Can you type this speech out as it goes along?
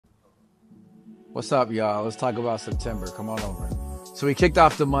What's up, y'all? Let's talk about September. Come on over. So we kicked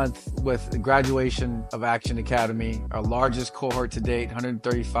off the month with the graduation of Action Academy, our largest cohort to date.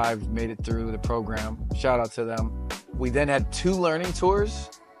 135 made it through the program. Shout out to them. We then had 2 learning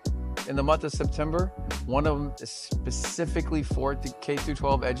tours in the month of September. One of them is specifically for the K through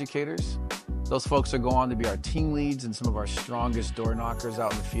 12 educators. Those folks are going on to be our team leads and some of our strongest door knockers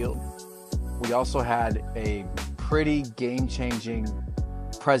out in the field. We also had a pretty game-changing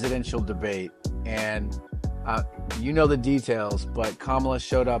presidential debate, and you know the details, but Kamala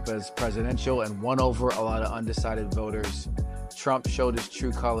showed up as presidential and won over a lot of undecided voters. Trump showed his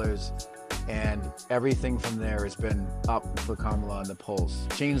true colors, and everything from there has been up for Kamala in the polls.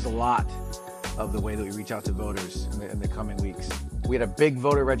 Changed a lot of the way that we reach out to voters in the coming weeks. We had a big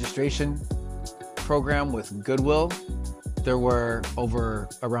voter registration program with Goodwill. There were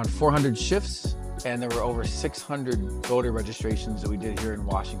around 400 shifts, and there were over 600 voter registrations that we did here in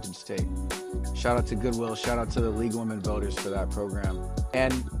Washington State. Shout out to Goodwill, shout out to the League of Women Voters for that program.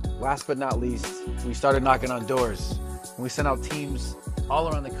 And last but not least, we started knocking on doors. We sent out teams all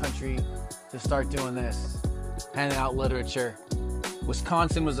around the country to start doing this, handing out literature.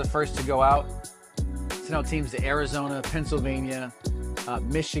 Wisconsin was the first to go out. Sent out teams to Arizona, Pennsylvania,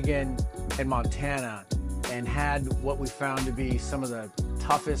 Michigan, and Montana, and had what we found to be some of the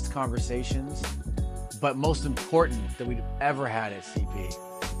toughest conversations, but most important that we've ever had at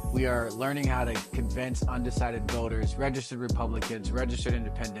CP. We are learning how to convince undecided voters, registered Republicans, registered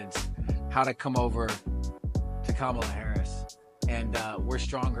independents, how to come over to Kamala Harris. And we're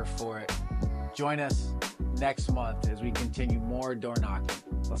stronger for it. Join us next month as we continue more door knocking.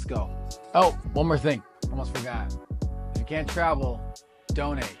 Let's go. Oh, one more thing. Almost forgot. If you can't travel,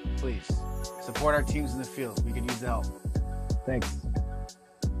 donate, please. Support our teams in the field. We could use the help. Thanks.